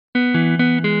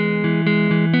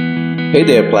Hey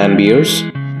there, Plan Bers.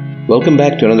 Welcome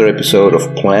back to another episode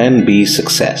of Plan B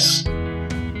Success.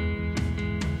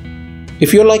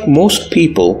 If you're like most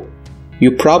people,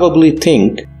 you probably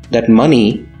think that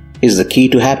money is the key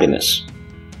to happiness.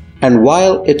 And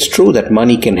while it's true that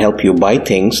money can help you buy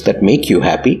things that make you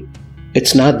happy,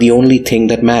 it's not the only thing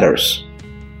that matters.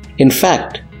 In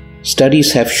fact,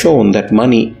 studies have shown that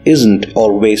money isn't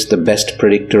always the best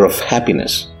predictor of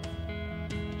happiness.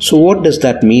 So what does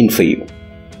that mean for you?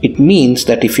 It means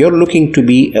that if you're looking to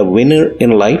be a winner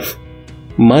in life,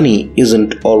 money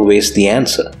isn't always the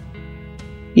answer.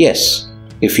 Yes,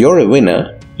 if you're a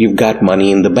winner, you've got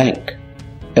money in the bank.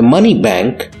 A money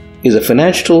bank is a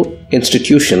financial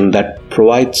institution that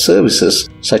provides services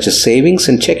such as savings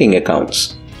and checking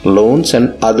accounts, loans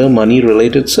and other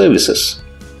money-related services.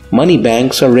 Money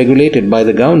banks are regulated by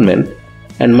the government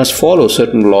and must follow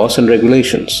certain laws and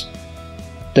regulations.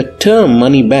 The term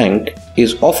money bank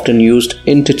is often used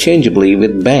interchangeably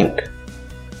with bank.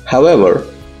 However,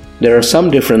 there are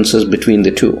some differences between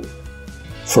the two.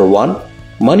 For one,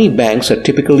 money banks are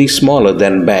typically smaller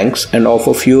than banks and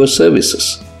offer fewer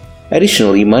services.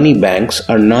 Additionally, money banks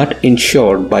are not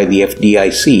insured by the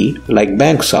FDIC like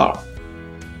banks are.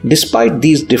 Despite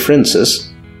these differences,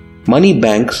 money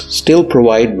banks still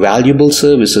provide valuable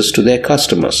services to their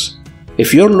customers.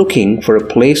 If you're looking for a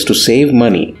place to save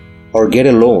money or get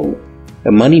a loan,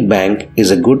 a money bank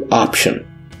is a good option.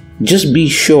 Just be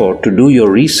sure to do your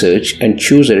research and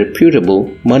choose a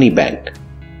reputable money bank.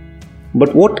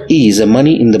 But what is a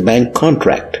money in the bank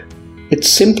contract? It's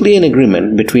simply an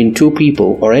agreement between two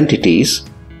people or entities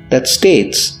that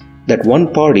states that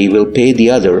one party will pay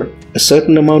the other a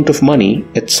certain amount of money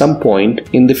at some point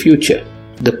in the future.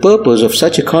 The purpose of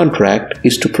such a contract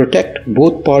is to protect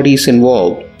both parties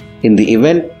involved in the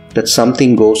event that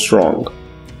something goes wrong.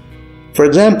 For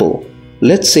example,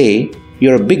 let's say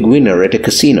you're a big winner at a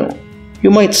casino.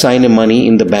 You might sign a money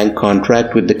in the bank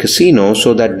contract with the casino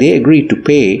so that they agree to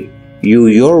pay you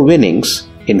your winnings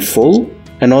in full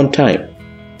and on time.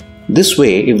 This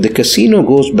way, if the casino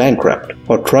goes bankrupt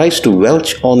or tries to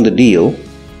welch on the deal,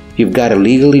 you've got a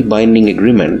legally binding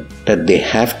agreement that they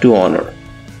have to honor.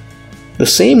 The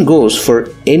same goes for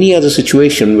any other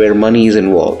situation where money is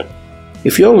involved.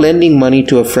 If you're lending money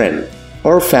to a friend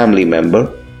or family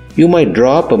member, you might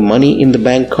draw up a money in the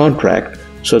bank contract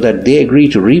so that they agree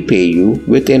to repay you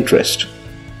with interest.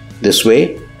 This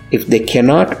way, if they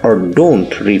cannot or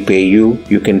don't repay you,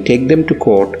 you can take them to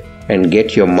court and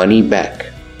get your money back.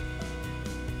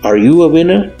 Are you a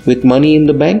winner with money in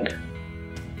the bank?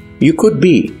 You could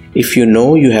be if you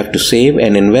know you have to save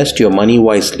and invest your money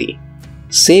wisely.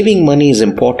 Saving money is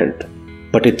important,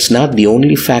 but it's not the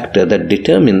only factor that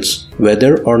determines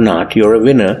whether or not you're a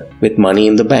winner with money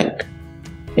in the bank.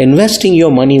 Investing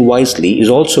your money wisely is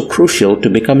also crucial to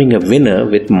becoming a winner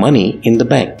with money in the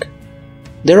bank.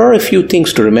 There are a few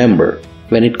things to remember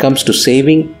when it comes to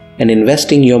saving and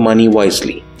investing your money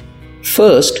wisely.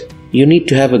 First, you need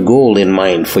to have a goal in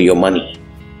mind for your money.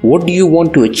 What do you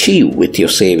want to achieve with your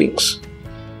savings?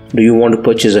 Do you want to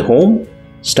purchase a home,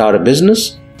 start a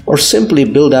business, or simply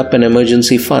build up an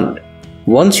emergency fund?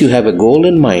 Once you have a goal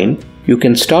in mind, you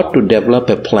can start to develop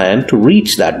a plan to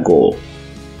reach that goal.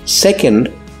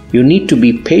 Second, you need to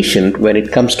be patient when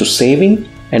it comes to saving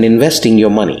and investing your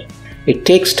money. It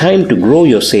takes time to grow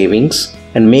your savings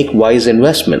and make wise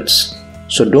investments,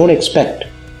 so don't expect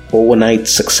overnight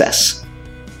success.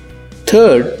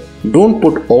 Third, don't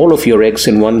put all of your eggs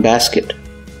in one basket.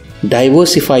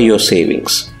 Diversify your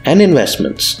savings and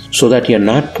investments so that you're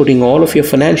not putting all of your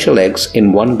financial eggs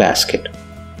in one basket.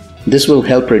 This will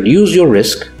help reduce your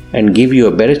risk and give you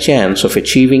a better chance of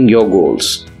achieving your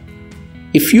goals.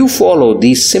 If you follow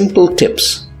these simple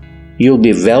tips, you'll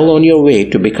be well on your way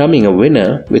to becoming a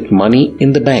winner with money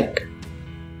in the bank.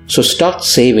 So start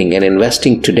saving and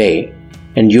investing today,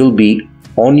 and you'll be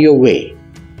on your way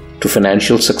to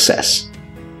financial success.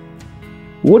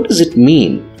 What does it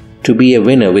mean to be a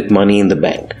winner with money in the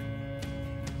bank?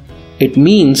 It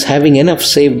means having enough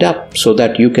saved up so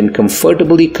that you can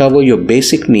comfortably cover your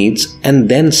basic needs and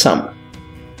then some.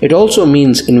 It also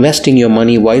means investing your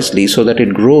money wisely so that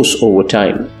it grows over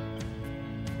time.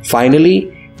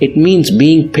 Finally, it means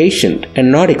being patient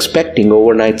and not expecting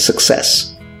overnight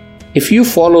success. If you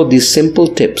follow these simple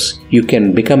tips, you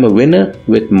can become a winner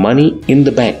with money in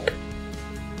the bank.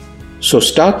 So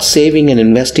start saving and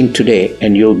investing today,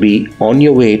 and you'll be on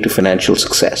your way to financial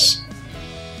success.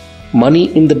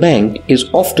 Money in the bank is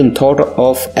often thought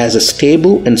of as a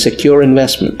stable and secure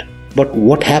investment. But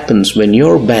what happens when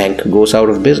your bank goes out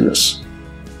of business?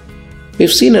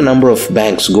 We've seen a number of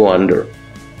banks go under,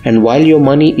 and while your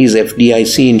money is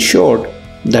FDIC insured,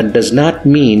 that does not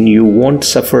mean you won't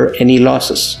suffer any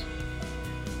losses.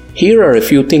 Here are a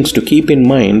few things to keep in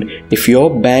mind if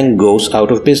your bank goes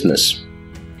out of business.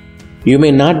 You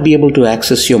may not be able to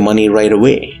access your money right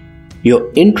away.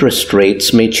 Your interest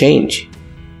rates may change.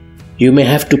 You may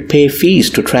have to pay fees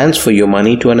to transfer your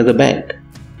money to another bank.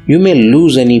 You may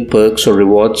lose any perks or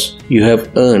rewards you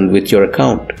have earned with your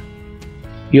account.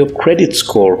 Your credit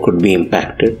score could be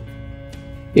impacted.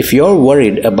 If you're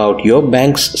worried about your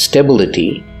bank's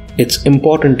stability, it's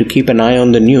important to keep an eye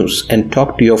on the news and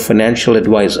talk to your financial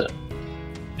advisor.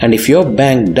 And if your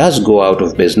bank does go out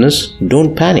of business,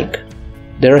 don't panic.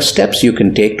 There are steps you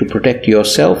can take to protect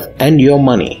yourself and your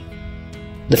money.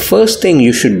 The first thing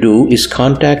you should do is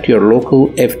contact your local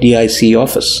FDIC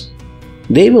office.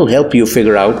 They will help you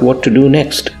figure out what to do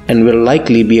next and will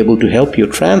likely be able to help you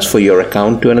transfer your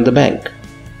account to another bank.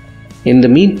 In the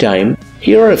meantime,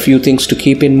 here are a few things to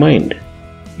keep in mind.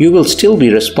 You will still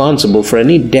be responsible for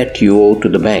any debt you owe to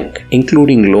the bank,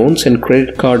 including loans and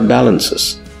credit card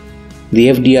balances. The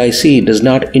FDIC does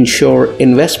not insure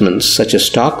investments such as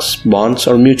stocks, bonds,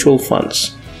 or mutual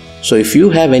funds. So if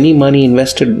you have any money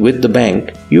invested with the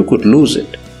bank, you could lose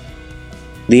it.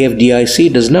 The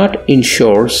FDIC does not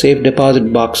insure safe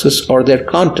deposit boxes or their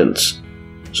contents.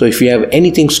 So if you have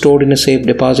anything stored in a safe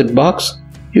deposit box,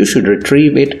 you should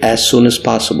retrieve it as soon as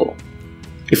possible.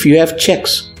 If you have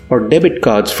checks or debit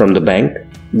cards from the bank,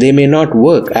 they may not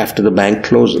work after the bank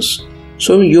closes.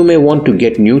 So you may want to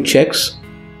get new checks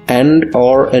and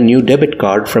or a new debit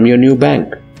card from your new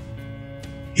bank.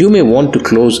 You may want to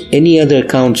close any other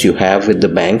accounts you have with the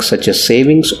bank, such as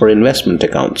savings or investment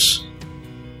accounts.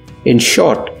 In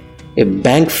short, a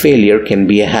bank failure can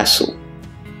be a hassle,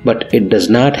 but it does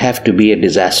not have to be a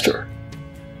disaster.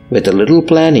 With a little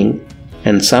planning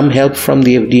and some help from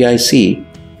the FDIC,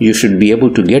 you should be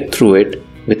able to get through it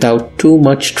without too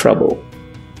much trouble.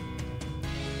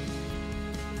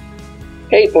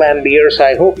 Hey Plan Bers,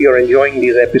 I hope you're enjoying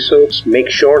these episodes. Make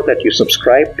sure that you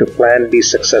subscribe to Plan B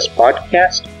Success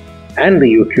Podcast and the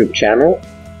YouTube channel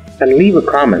and leave a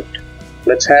comment.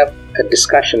 Let's have a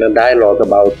discussion, a dialogue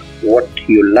about what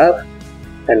you love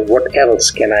and what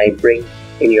else can I bring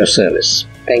in your service.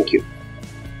 Thank you.